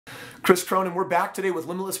Kris Krohn, and we're back today with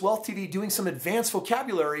Limitless Wealth TV doing some advanced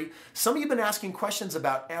vocabulary. Some of you have been asking questions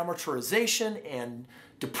about amortization and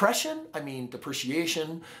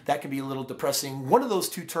depreciation. That can be a little depressing. One of those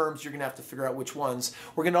two terms, you're going to have to figure out which ones.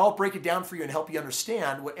 We're going to all break it down for you and help you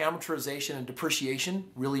understand what amortization and depreciation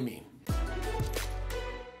really mean.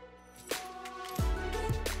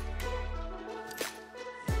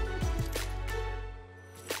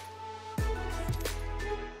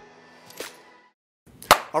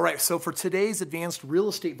 All right, so for today's advanced real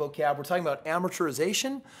estate vocab, we're talking about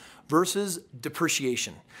amortization versus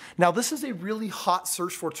depreciation. Now, this is a really hot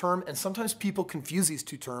search for term, and sometimes people confuse these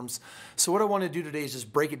two terms. So what I want to do today is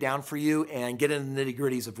just break it down for you and get into the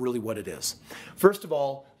nitty-gritties of really what it is. First of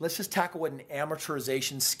all, let's just tackle what an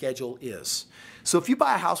amortization schedule is. So if you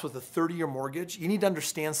buy a house with a 30-year mortgage, you need to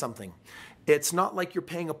understand something. It's not like you're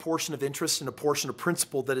paying a portion of interest and a portion of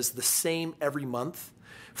principal that is the same every month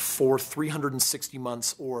for 360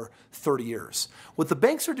 months or 30 years. What the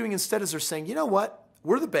banks are doing instead is they're saying, you know what,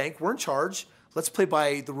 we're the bank, we're in charge, let's play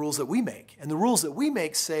by the rules that we make. And the rules that we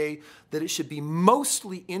make say that it should be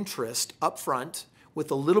mostly interest up front with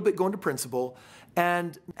a little bit going to principal,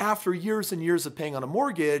 and after years and years of paying on a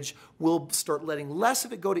mortgage, we'll start letting less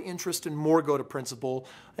of it go to interest and more go to principal.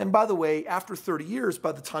 And by the way, after 30 years,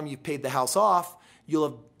 by the time you've paid the house off,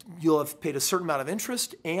 you'll have paid a certain amount of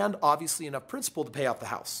interest and obviously enough principal to pay off the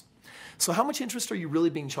house. So how much interest are you really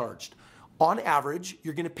being charged? On average,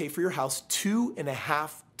 you're going to pay for your house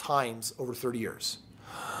 2.5 times over 30 years.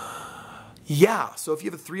 Yeah, so if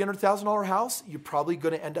you have a $300,000 house, you're probably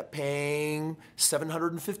going to end up paying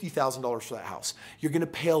 $750,000 for that house. You're going to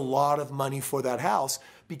pay a lot of money for that house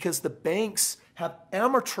because the banks have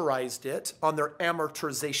amortized it on their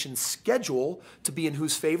amortization schedule to be in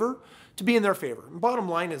whose favor? To be in their favor. And bottom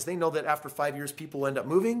line is they know that after 5 years, people end up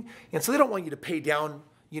moving, and so they don't want you to pay down,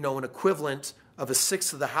 an equivalent of a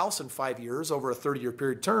sixth of the house in 5 years over a 30-year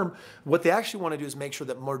period term. What they actually want to do is make sure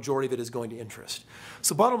that majority of it is going to interest.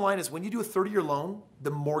 So bottom line is when you do a 30-year loan, the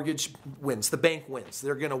mortgage wins, the bank wins.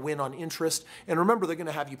 They're going to win on interest, and remember, they're going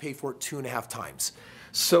to have you pay for it 2.5 times.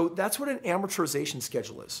 So that's what an amortization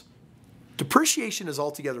schedule is. Depreciation is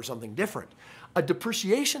altogether something different. A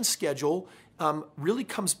depreciation schedule really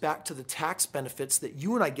comes back to the tax benefits that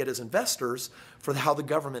you and I get as investors for how the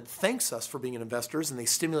government thanks us for being investors, and they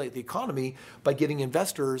stimulate the economy by giving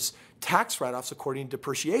investors tax write-offs according to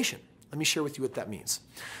depreciation. Let me share with you what that means.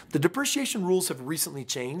 The depreciation rules have recently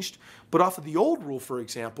changed, but off of the old rule, for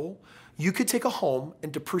example, you could take a home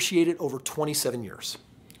and depreciate it over 27 years.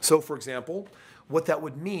 So for example, what that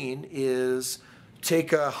would mean is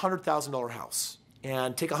take a $100,000 house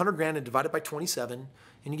and take 100 grand and divide it by 27,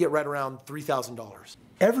 and you get right around $3,000.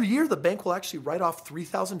 Every year, the bank will actually write off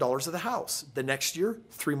 $3,000 of the house. The next year,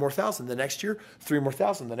 3 more thousand. The next year, 3 more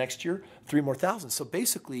thousand. The next year, 3 more thousand. So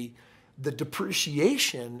basically, the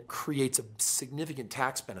depreciation creates a significant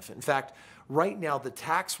tax benefit. In fact, right now, the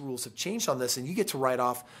tax rules have changed on this, and you get to write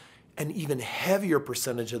off an even heavier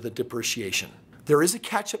percentage of the depreciation. There is a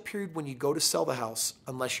catch-up period when you go to sell the house,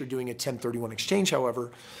 unless you're doing a 1031 exchange,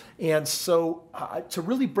 however. And so to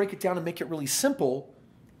really break it down and make it really simple,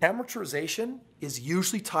 amortization is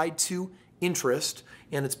usually tied to interest,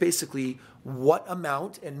 and it's basically what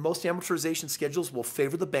amount, and most amortization schedules will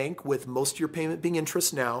favor the bank with most of your payment being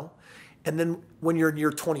interest now. And then when you're in year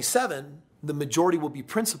 27, the majority will be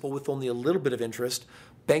principal with only a little bit of interest.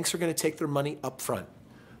 Banks are going to take their money up front.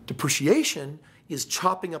 Depreciation is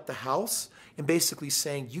chopping up the house and basically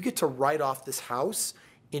saying you get to write off this house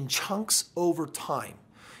in chunks over time.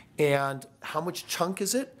 And how much chunk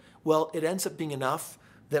is it? Well, it ends up being enough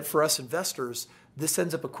that for us investors, this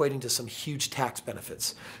ends up equating to some huge tax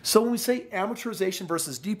benefits. So when we say amortization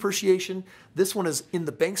versus depreciation, this one is in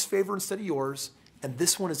the bank's favor instead of yours, and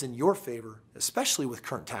this one is in your favor, especially with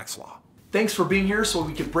current tax law. Thanks for being here so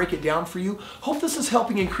we can break it down for you. Hope this is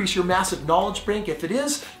helping increase your massive knowledge bank. If it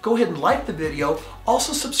is, go ahead and like the video.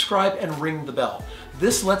 Also subscribe and ring the bell.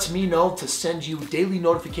 This lets me know to send you daily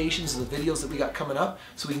notifications of the videos that we got coming up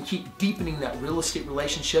so we can keep deepening that real estate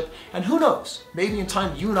relationship. And who knows, maybe in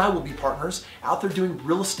time you and I will be partners out there doing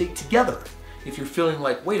real estate together. If you're feeling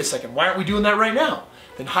like, wait a second, why aren't we doing that right now?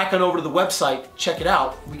 Then hike on over to the website, check it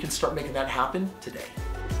out. We can start making that happen today.